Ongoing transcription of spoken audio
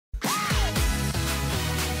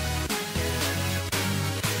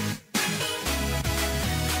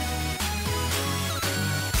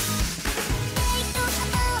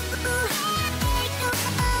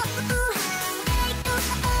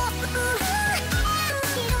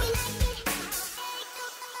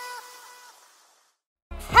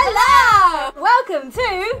welcome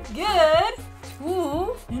to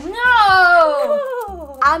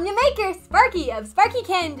GoodToKnow! I'm your maker, Sparky of Sparky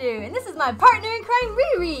Can Do, and this is my partner in crime,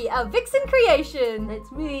 Murrrch of Vixen Creation. That's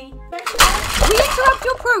me. We interrupt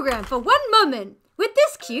your program for one moment with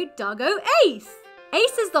this cute doggo Ace.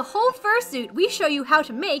 Ace is the whole fursuit we show you how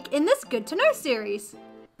to make in this Good to Know series.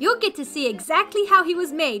 You'll get to see exactly how he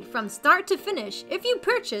was made from start to finish if you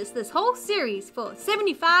purchase this whole series for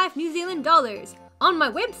 75 New Zealand dollars on my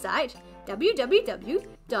website,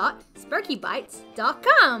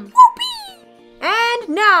 www.sparkybites.com. Whoopee! And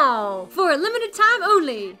now, for a limited time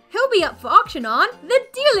only, he'll be up for auction on the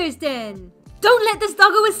Dealer's Den. Don't let this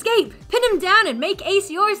doggo escape. Pin him down and make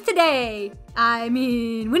Ace yours today. I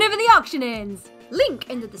mean, whenever the auction ends.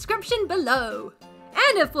 Link in the description below.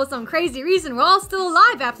 And if for some crazy reason we're all still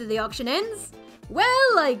alive after the auction ends,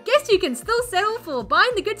 well, I guess you can still settle for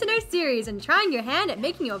buying the Good to Know series and trying your hand at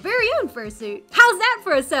making your very own fursuit. How's that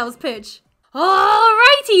for a sales pitch?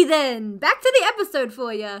 Alrighty then, back to the episode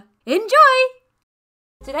for ya. Enjoy!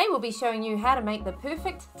 Today we'll be showing you how to make the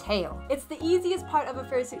perfect tail. It's the easiest part of a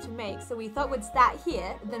fursuit to make, so we thought we'd start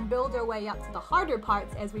here, then build our way up to the harder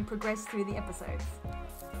parts as we progress through the episodes.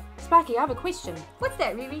 Sparky, I have a question. What's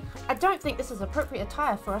that, Riri? I don't think this is appropriate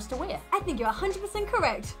attire for us to wear. I think you're 100%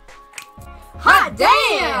 correct. Hot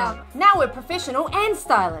damn! Now we're professional and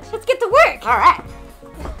stylish. Let's get to work! Alright.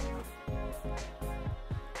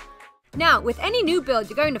 Now, with any new build,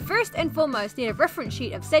 you're going to first and foremost need a reference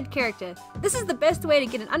sheet of said character. This is the best way to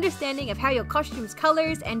get an understanding of how your costume's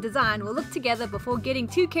colors and design will look together before getting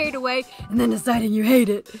too carried away and then deciding you hate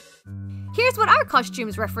it. Here's what our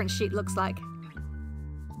costume's reference sheet looks like.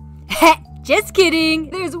 Just kidding!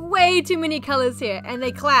 There's way too many colors here, and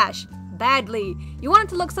they clash badly. You want it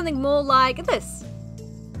to look something more like this.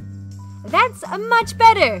 That's much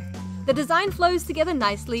better! The design flows together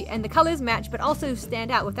nicely, and the colors match but also stand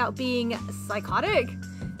out without being psychotic.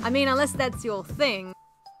 I mean, unless that's your thing.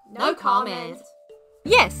 No comment.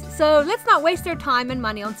 Yes, so let's not waste our time and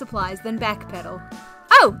money on supplies, then backpedal.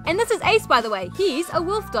 Oh, and this is Ace, by the way. He's a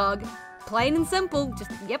wolf dog. Plain and simple,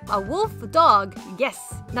 just, yep, a wolf dog.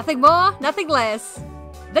 Yes, nothing more, nothing less.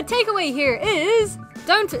 The takeaway here is,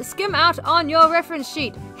 don't skim out on your reference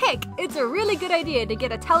sheet. Heck, it's a really good idea to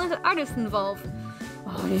get a talented artist involved.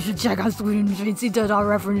 Oh, you should check out Sweden Treats. He does our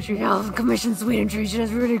reference sheet. I'll commission Sweden Treats. She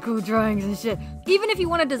does really cool drawings and shit. Even if you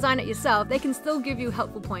want to design it yourself, they can still give you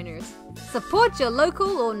helpful pointers. Support your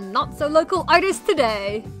local or not so local artist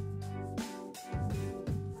today.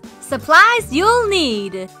 Supplies you'll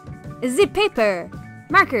need. Zip paper,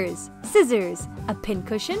 markers, scissors, a pin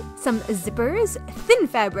cushion, some zippers, thin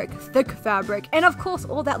fabric, thick fabric, and of course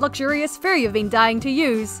all that luxurious fur you've been dying to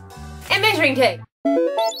use. And measuring tape.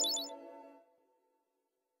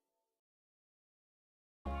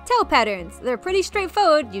 Tail patterns. They're pretty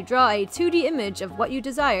straightforward. You draw a 2D image of what you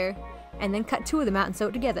desire, and then cut two of them out and sew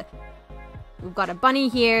it together. We've got a bunny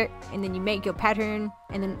here, and then you make your pattern,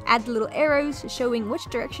 and then add the little arrows showing which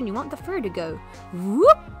direction you want the fur to go.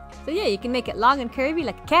 Whoop! So yeah, you can make it long and curvy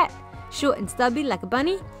like a cat, short and stubby like a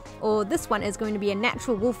bunny, or this one is going to be a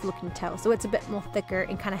natural wolf looking tail, so it's a bit more thicker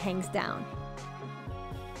and kind of hangs down.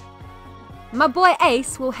 My boy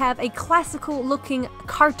Ace will have a classical looking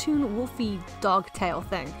cartoon wolfy dog tail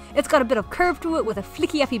thing. It's got a bit of curve to it with a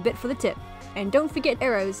flicky uppy bit for the tip. And don't forget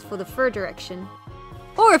arrows for the fur direction.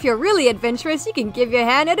 Or if you're really adventurous, you can give your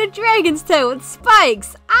hand at a dragon's tail with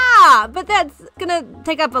spikes! Ah! But that's gonna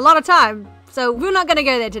take up a lot of time, so we're not gonna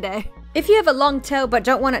go there today. If you have a long tail but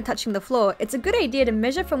don't want it touching the floor, it's a good idea to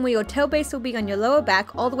measure from where your tail base will be on your lower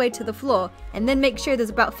back all the way to the floor, and then make sure there's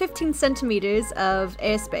about 15 centimeters of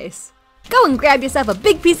airspace. Go and grab yourself a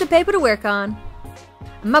big piece of paper to work on.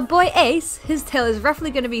 My boy Ace, his tail is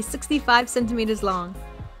roughly gonna be 65 centimeters long.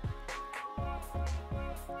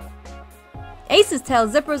 Ace's tail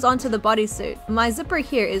zippers onto the bodysuit. My zipper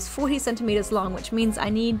here is 40 centimeters long, which means I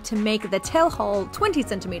need to make the tail hole 20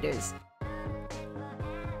 centimeters.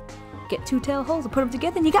 Get two tail holes and put them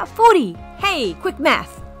together and you got 40! Hey, quick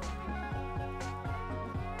math!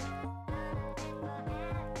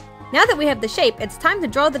 Now that we have the shape, it's time to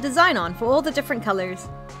draw the design on for all the different colors.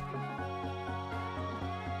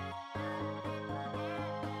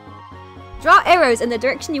 Draw arrows in the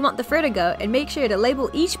direction you want the fur to go, and make sure to label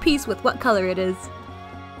each piece with what color it is.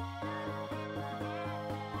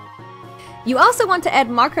 You also want to add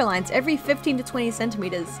marker lines every 15 to 20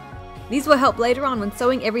 centimeters. These will help later on when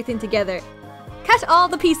sewing everything together. Cut all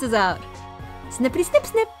the pieces out. Snippity snip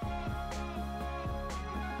snip.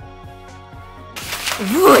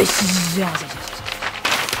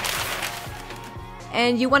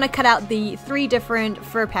 And you want to cut out the 3 different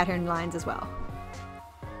fur pattern lines as well.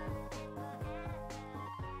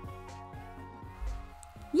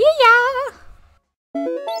 Yeah!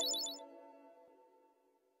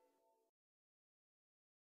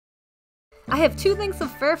 I have 2 lengths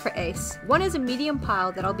of fur for Ace. One is a medium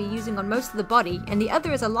pile that I'll be using on most of the body, and the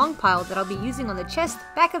other is a long pile that I'll be using on the chest,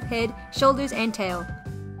 back of head, shoulders, and tail.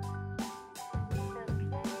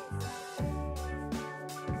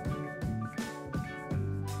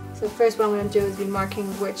 So first what I'm going to do is be marking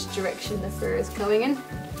which direction the fur is going in.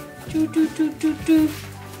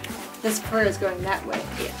 This fur is going that way,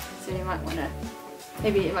 yeah. So you might want to,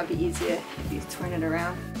 maybe it might be easier if you turn it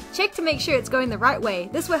around. Check to make sure it's going the right way.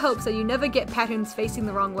 This will help so you never get patterns facing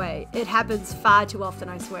the wrong way. It happens far too often,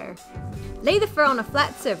 I swear. Lay the fur on a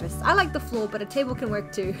flat surface. I like the floor, but a table can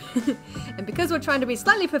work too. And because we're trying to be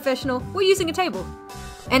slightly professional, we're using a table.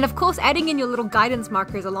 And of course, adding in your little guidance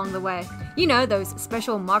markers along the way. You know, those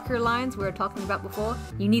special marker lines we were talking about before?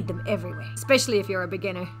 You need them everywhere, especially if you're a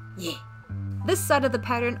beginner. Yeah. This side of the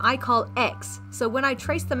pattern I call X, so when I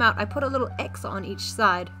trace them out, I put a little X on each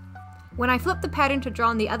side. When I flip the pattern to draw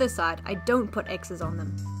on the other side, I don't put X's on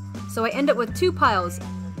them. So I end up with 2 piles,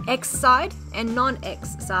 X side and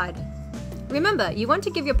non-X side. Remember, you want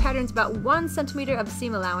to give your patterns about 1 centimeter of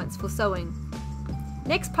seam allowance for sewing.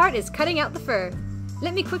 Next part is cutting out the fur.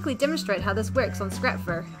 Let me quickly demonstrate how this works on scrap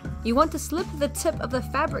fur. You want to slip the tip of the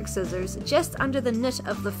fabric scissors just under the knit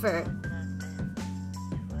of the fur.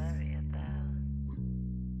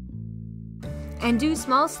 And do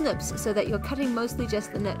small snips so that you're cutting mostly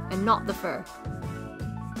just the knit and not the fur.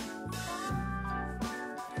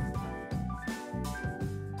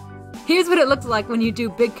 Here's what it looks like when you do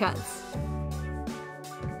big cuts.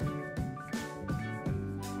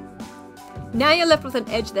 Now you're left with an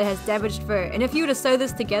edge that has damaged fur, and if you were to sew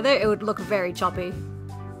this together, it would look very choppy.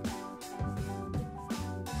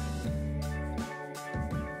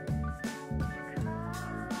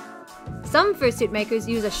 Some fursuit makers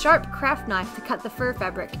use a sharp craft knife to cut the fur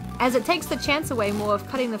fabric, as it takes the chance away more of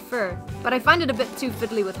cutting the fur, but I find it a bit too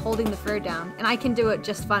fiddly with holding the fur down, and I can do it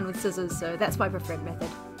just fine with scissors, so that's my preferred method.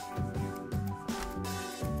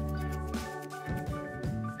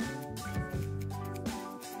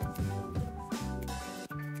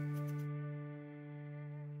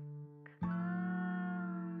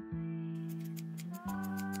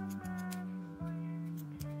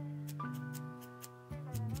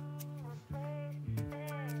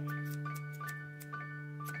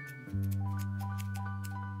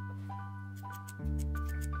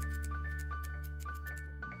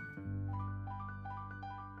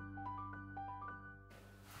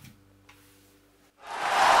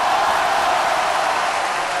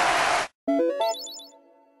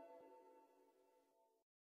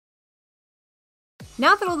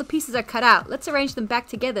 Now that all the pieces are cut out, let's arrange them back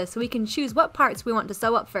together so we can choose what parts we want to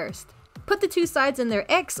sew up first. Put the 2 sides in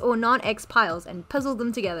their X or non-X piles and puzzle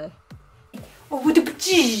them together.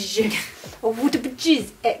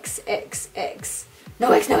 X, X, X.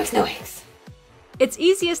 No X, no X, no X. It's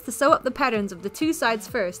easiest to sew up the patterns of the 2 sides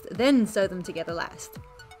first, then sew them together last.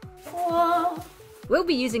 We'll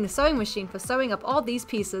be using a sewing machine for sewing up all these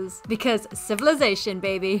pieces, because civilization,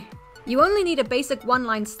 baby. You only need a basic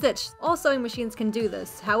 1-line stitch. All sewing machines can do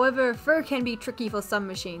this. However, fur can be tricky for some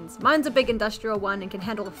machines. Mine's a big industrial one and can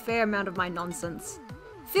handle a fair amount of my nonsense.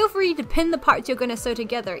 Feel free to pin the parts you're going to sew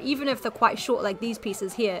together, even if they're quite short like these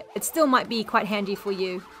pieces here. It still might be quite handy for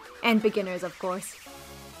you. And beginners, of course.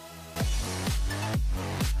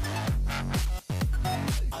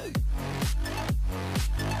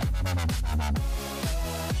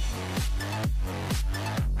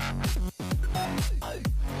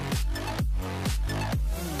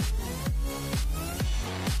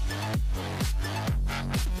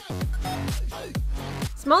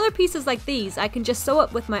 Smaller pieces like these I can just sew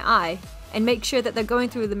up with my eye and make sure that they're going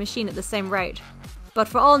through the machine at the same rate. But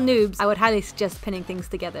for all noobs, I would highly suggest pinning things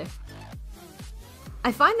together.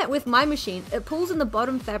 I find that with my machine, it pulls in the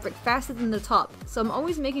bottom fabric faster than the top, so I'm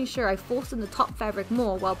always making sure I force in the top fabric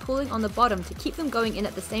more while pulling on the bottom to keep them going in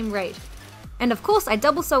at the same rate. And of course I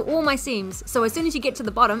double sew all my seams, so as soon as you get to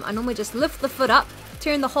the bottom, I normally just lift the foot up,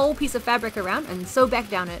 turn the whole piece of fabric around, and sew back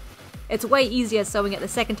down it. It's way easier sewing it the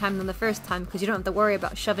second time than the first time because you don't have to worry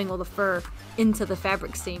about shoving all the fur into the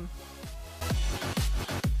fabric seam.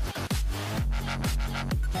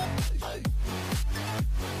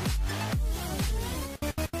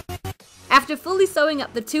 After fully sewing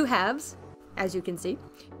up the 2 halves, as you can see,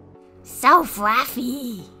 so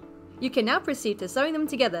fluffy, you can now proceed to sewing them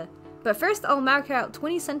together. But first I'll mark out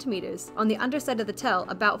 20 centimeters on the underside of the tail,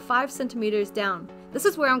 about 5 centimeters down. This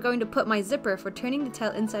is where I'm going to put my zipper for turning the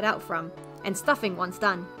tail inside out from, and stuffing once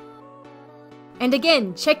done. And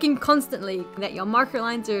again, checking constantly that your marker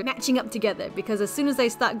lines are matching up together, because as soon as they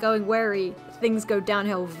start going wary, things go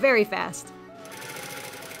downhill very fast.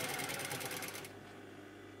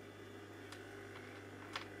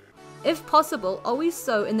 If possible, always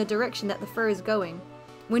sew in the direction that the fur is going.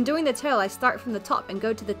 When doing the tail, I start from the top and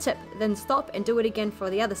go to the tip, then stop and do it again for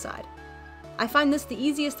the other side. I find this the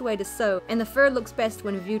easiest way to sew, and the fur looks best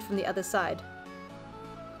when viewed from the other side.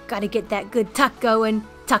 Gotta get that good tuck going,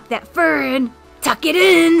 tuck that fur in, tuck it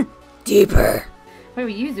in! Deeper! Where were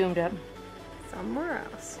you zoomed up? Somewhere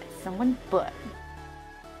else. Someone's butt.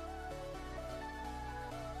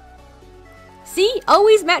 See?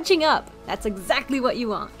 Always matching up! That's exactly what you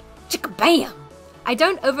want. Chicka-bam! I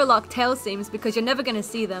don't overlock tail seams because you're never gonna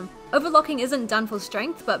see them. Overlocking isn't done for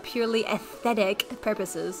strength, but purely aesthetic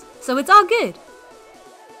purposes, so it's all good.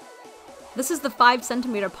 This is the 5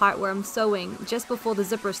 centimeter part where I'm sewing just before the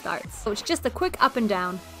zipper starts, so it's just a quick up and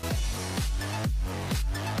down.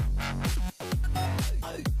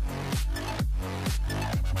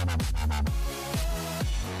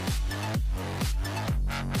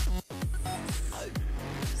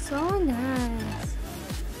 So nice.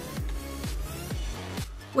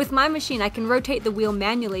 With my machine, I can rotate the wheel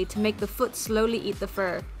manually to make the foot slowly eat the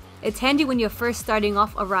fur. It's handy when you're first starting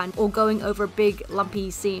off a run or going over big,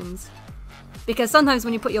 lumpy seams. Because sometimes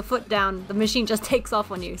when you put your foot down, the machine just takes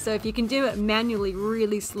off on you, so if you can do it manually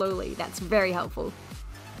really slowly, that's very helpful.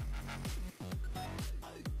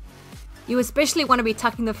 You especially want to be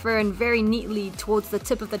tucking the fur in very neatly towards the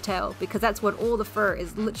tip of the tail, because that's what all the fur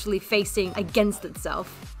is literally facing against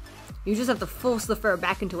itself. You just have to force the fur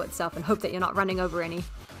back into itself and hope that you're not running over any.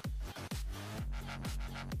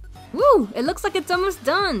 Woo! It looks like it's almost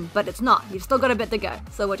done, but it's not. You've still got a bit to go,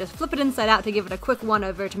 so we'll just flip it inside out to give it a quick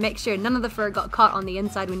one-over to make sure none of the fur got caught on the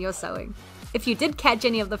inside when you're sewing. If you did catch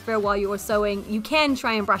any of the fur while you were sewing, you can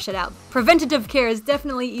try and brush it out. Preventative care is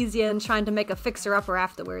definitely easier than trying to make a fixer-upper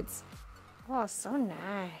afterwards. Oh, so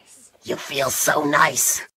nice. You feel so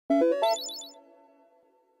nice.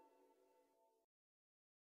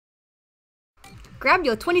 Grab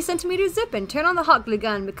your 20 centimeter zip and turn on the hot glue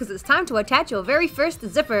gun because it's time to attach your very first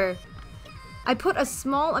zipper. I put a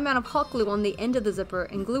small amount of hot glue on the end of the zipper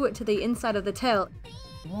and glue it to the inside of the tail.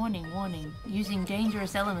 Warning, warning, using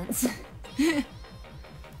dangerous elements.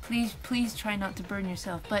 Please try not to burn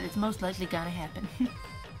yourself, but it's most likely gonna happen.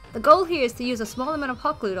 The goal here is to use a small amount of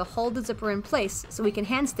hot glue to hold the zipper in place so we can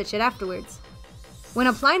hand stitch it afterwards. When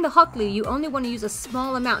applying the hot glue, you only want to use a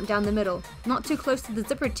small amount down the middle, not too close to the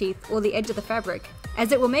zipper teeth or the edge of the fabric,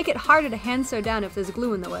 as it will make it harder to hand sew down if there's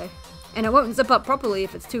glue in the way. And it won't zip up properly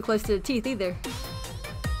if it's too close to the teeth either.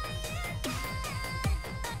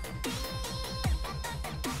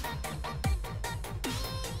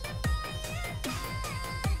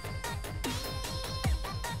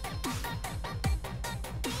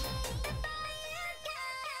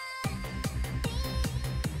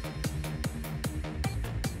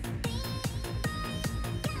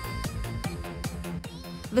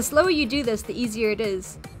 The slower you do this, the easier it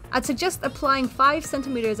is. I'd suggest applying 5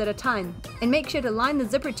 centimeters at a time, and make sure to line the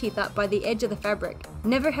zipper teeth up by the edge of the fabric,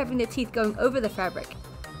 never having the teeth going over the fabric.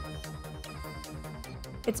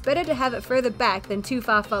 It's better to have it further back than too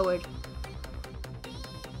far forward.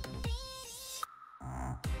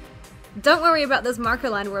 Don't worry about this marker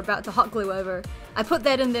line we're about to hot glue over. I put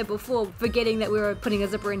that in there before, forgetting that we were putting a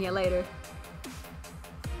zipper in here later.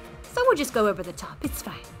 So we'll just go over the top, it's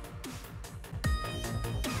fine.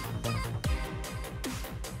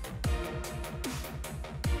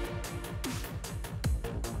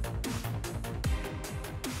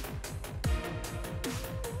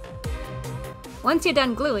 Once you're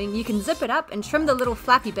done gluing, you can zip it up and trim the little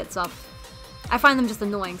flappy bits off. I find them just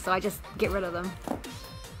annoying, so I just get rid of them.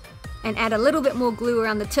 And add a little bit more glue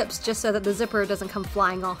around the tips just so that the zipper doesn't come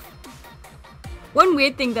flying off. One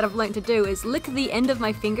weird thing that I've learned to do is lick the end of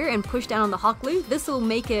my finger and push down on the hot glue. This will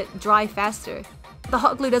make it dry faster. The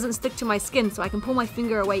hot glue doesn't stick to my skin, so I can pull my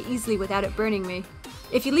finger away easily without it burning me.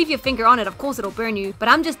 If you leave your finger on it, of course it'll burn you, but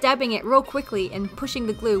I'm just dabbing it real quickly and pushing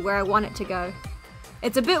the glue where I want it to go.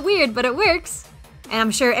 It's a bit weird, but it works! And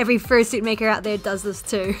I'm sure every fursuit maker out there does this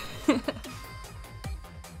too.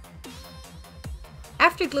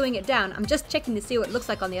 After gluing it down, I'm just checking to see what it looks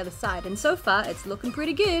like on the other side, and so far it's looking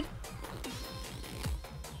pretty good.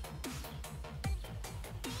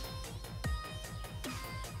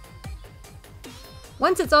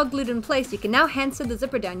 Once it's all glued in place, you can now hand sew the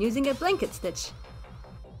zipper down using a blanket stitch.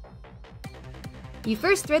 You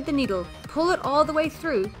first thread the needle, pull it all the way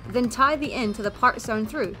through, then tie the end to the part sewn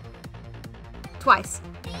through. Twice.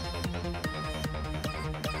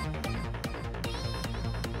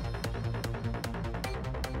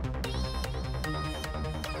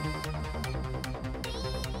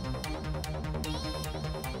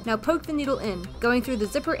 Now poke the needle in, going through the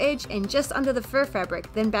zipper edge and just under the fur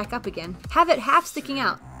fabric, then back up again. Have it half sticking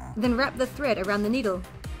out, then wrap the thread around the needle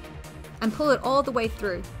and pull it all the way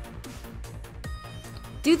through.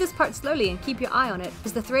 Do this part slowly and keep your eye on it,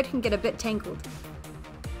 as the thread can get a bit tangled.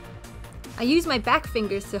 I use my back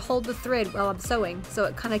fingers to hold the thread while I'm sewing, so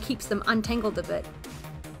it kind of keeps them untangled a bit.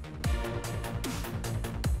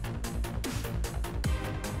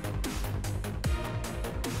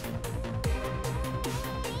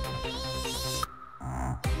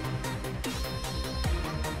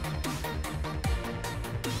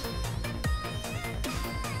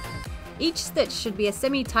 Each stitch should be a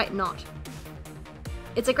semi-tight knot.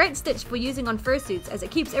 It's a great stitch for using on fursuits as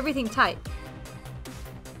it keeps everything tight.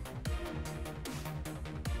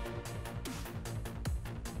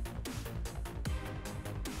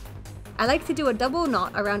 I like to do a double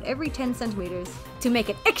knot around every 10 centimeters to make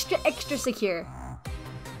it extra secure.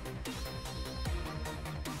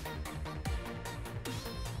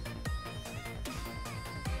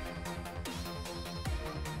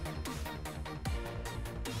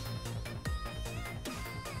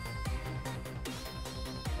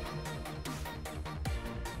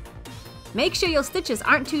 Make sure your stitches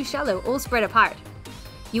aren't too shallow or spread apart.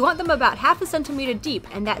 You want them about half a centimeter deep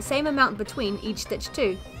and that same amount between each stitch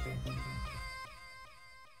too.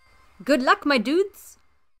 Good luck, my dudes!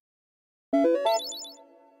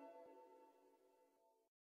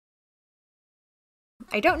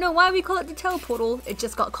 I don't know why we call it the tail portal, it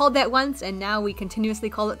just got called that once and now we continuously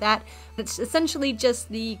call it that. It's essentially just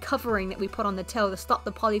the covering that we put on the tail to stop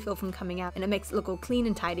the polyfill from coming out, and it makes it look all clean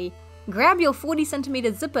and tidy. Grab your 40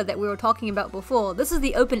 centimeter zipper that we were talking about before. This is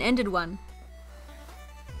the open-ended one.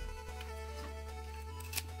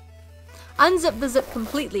 Unzip the zip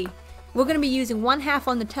completely. We're going to be using one half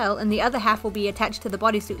on the tail and the other half will be attached to the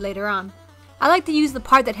bodysuit later on. I like to use the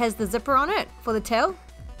part that has the zipper on it for the tail,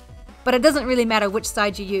 but it doesn't really matter which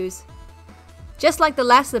side you use. Just like the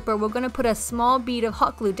last zipper, we're going to put a small bead of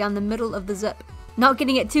hot glue down the middle of the zip, not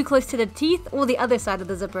getting it too close to the teeth or the other side of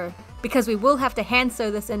the zipper, because we will have to hand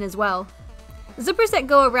sew this in as well. Zippers that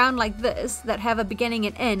go around like this, that have a beginning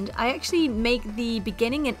and end, I actually make the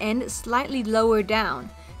beginning and end slightly lower down,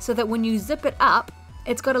 so that when you zip it up,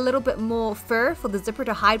 it's got a little bit more fur for the zipper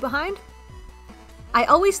to hide behind. I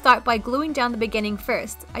always start by gluing down the beginning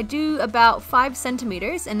first. I do about 5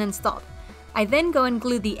 centimeters and then stop. I then go and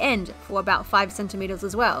glue the end for about 5 centimeters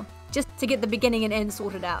as well, just to get the beginning and end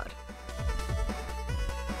sorted out.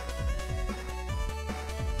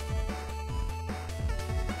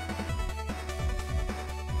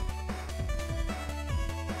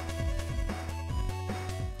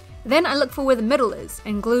 Then I look for where the middle is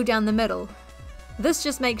and glue down the middle. This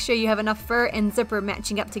just makes sure you have enough fur and zipper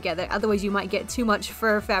matching up together, otherwise you might get too much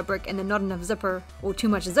fur fabric and then not enough zipper, or too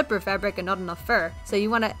much zipper fabric and not enough fur. So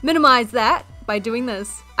you want to minimize that by doing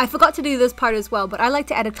this. I forgot to do this part as well, but I like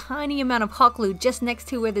to add a tiny amount of hot glue just next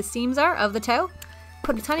to where the seams are of the tail.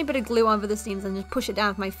 Put a tiny bit of glue over the seams and just push it down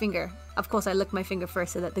with my finger. Of course I lick my finger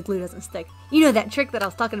first so that the glue doesn't stick. You know that trick that I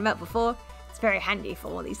was talking about before? It's very handy for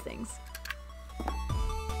all these things.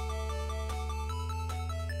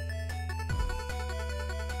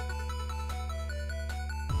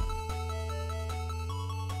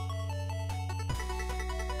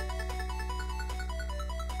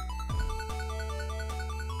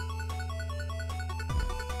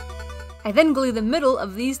 I then glue the middle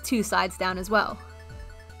of these two sides down as well.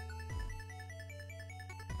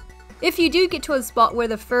 If you do get to a spot where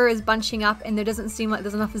the fur is bunching up and there doesn't seem like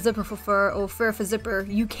there's enough zipper for fur or fur for zipper,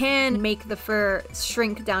 you can make the fur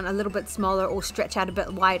shrink down a little bit smaller or stretch out a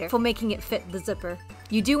bit wider for making it fit the zipper.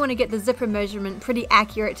 You do want to get the zipper measurement pretty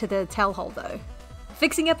accurate to the tail hole though.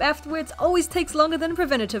 Fixing up afterwards always takes longer than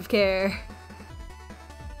preventative care.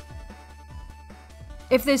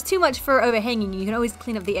 If there's too much fur overhanging, you can always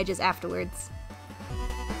clean up the edges afterwards.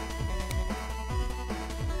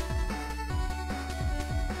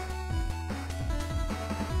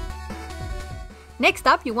 Next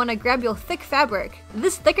up, you want to grab your thick fabric.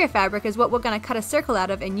 This thicker fabric is what we're going to cut a circle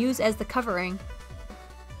out of and use as the covering.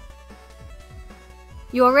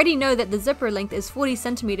 You already know that the zipper length is 40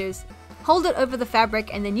 centimeters. Hold it over the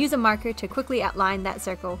fabric and then use a marker to quickly outline that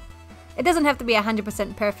circle. It doesn't have to be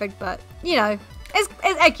 100% perfect, but you know, as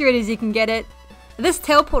accurate as you can get it. This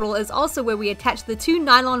tail portal is also where we attach the 2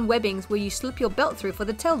 nylon webbings where you slip your belt through for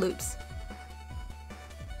the tail loops.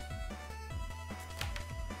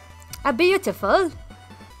 Beautiful.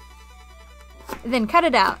 Then cut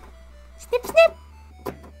it out. Snip,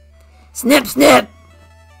 snip. Snip, snip.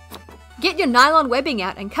 Get your nylon webbing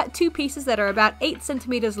out and cut 2 pieces that are about 8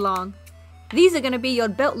 centimeters long. These are going to be your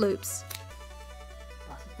belt loops.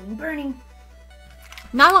 Possibly burning.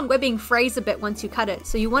 Nylon webbing frays a bit once you cut it,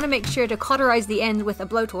 so you want to make sure to cauterize the end with a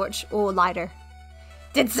blowtorch or lighter.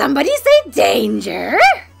 Did somebody say danger?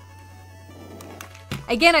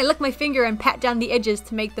 Again, I lick my finger and pat down the edges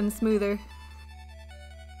to make them smoother.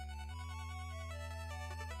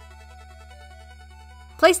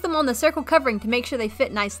 Place them on the circle covering to make sure they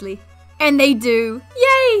fit nicely. And they do!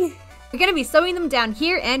 Yay! We're going to be sewing them down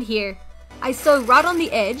here and here. I sew right on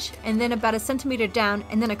the edge, and then about 1 centimeter down,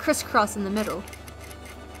 and then a crisscross in the middle.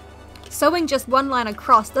 Sewing just one line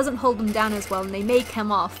across doesn't hold them down as well and they may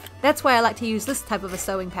come off. That's why I like to use this type of a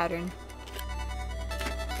sewing pattern.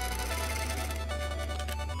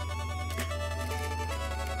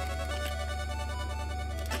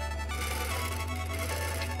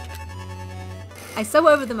 I sew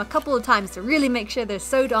over them a couple of times to really make sure they're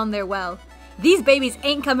sewed on there well. These babies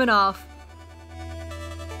ain't coming off.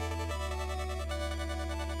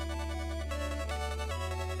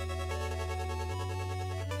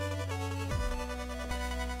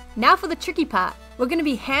 Now for the tricky part. We're going to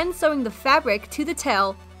be hand sewing the fabric to the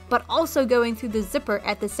tail, but also going through the zipper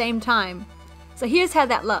at the same time. So here's how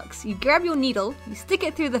that looks. You grab your needle, you stick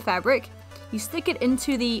it through the fabric, you stick it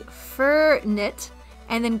into the fur knit,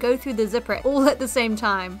 and then go through the zipper all at the same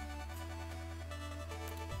time.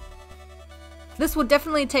 This will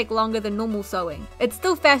definitely take longer than normal sewing. It's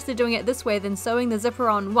still faster doing it this way than sewing the zipper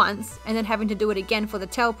on once and then having to do it again for the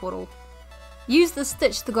tail portal. Use the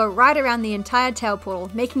stitch to go right around the entire tail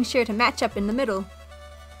portal, making sure to match up in the middle.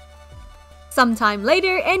 Sometime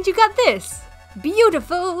later, and you got this!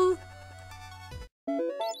 Beautiful!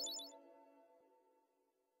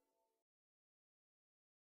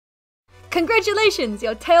 Congratulations!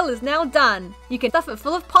 Your tail is now done! You can stuff it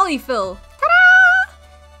full of polyfill! Ta-da!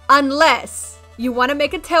 Unless you want to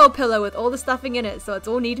make a tail pillow with all the stuffing in it so it's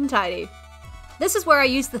all neat and tidy. This is where I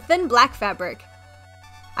use the thin black fabric.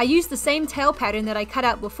 I used the same tail pattern that I cut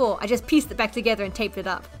out before, I just pieced it back together and taped it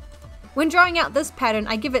up. When drawing out this pattern,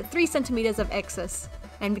 I give it 3 centimeters of excess.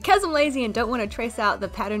 And because I'm lazy and don't want to trace out the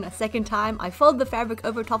pattern a second time, I fold the fabric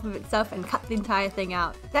over top of itself and cut the entire thing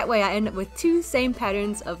out. That way I end up with 2 same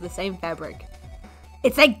patterns of the same fabric.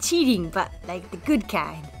 It's like cheating, but like the good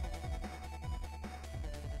kind.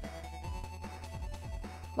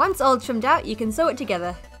 Once all trimmed out, you can sew it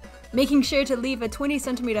together, making sure to leave a 20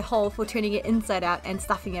 centimeter hole for turning it inside out and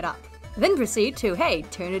stuffing it up. Then proceed to, hey,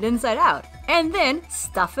 turn it inside out, and then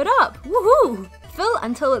stuff it up, woohoo! Fill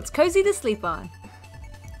until it's cozy to sleep on.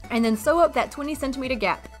 And then sew up that 20 centimeter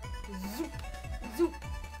gap. Zoop, zoop.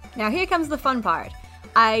 Now here comes the fun part.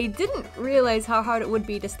 I didn't realize how hard it would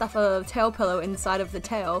be to stuff a tail pillow inside of the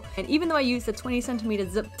tail, and even though I used the 20 centimeter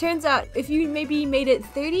zip, turns out if you maybe made it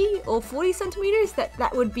 30 or 40 centimeters,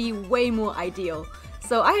 that would be way more ideal.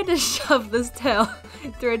 So I had to shove this tail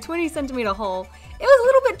through a 20 centimeter hole. It was a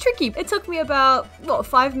little bit tricky. It took me about,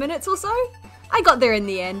 5 minutes or so? I got there in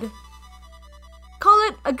the end. Call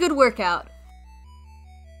it a good workout.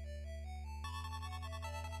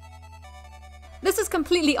 This is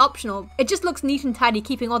completely optional. It just looks neat and tidy,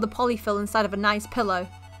 keeping all the polyfill inside of a nice pillow.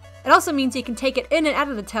 It also means you can take it in and out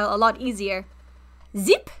of the tail a lot easier.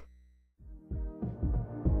 Zip!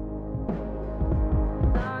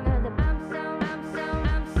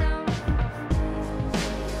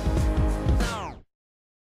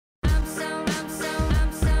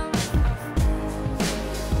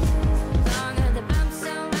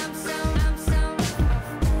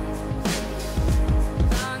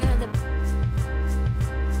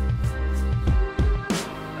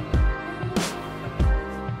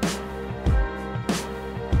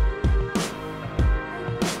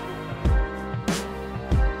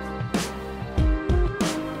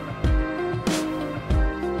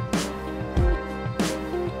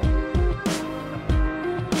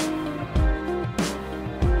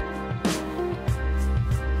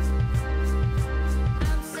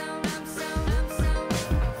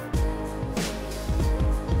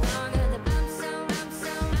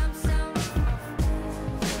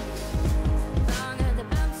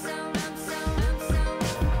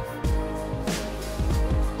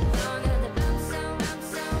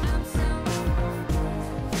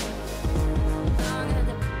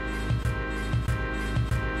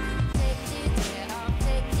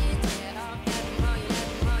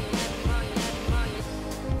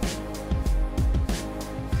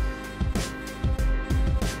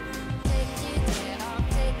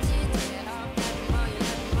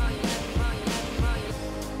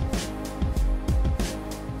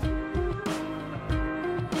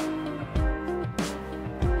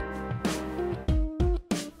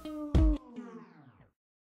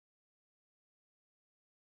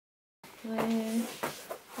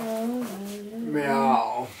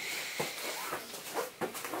 Meow.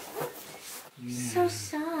 So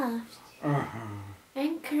soft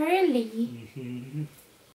and curly.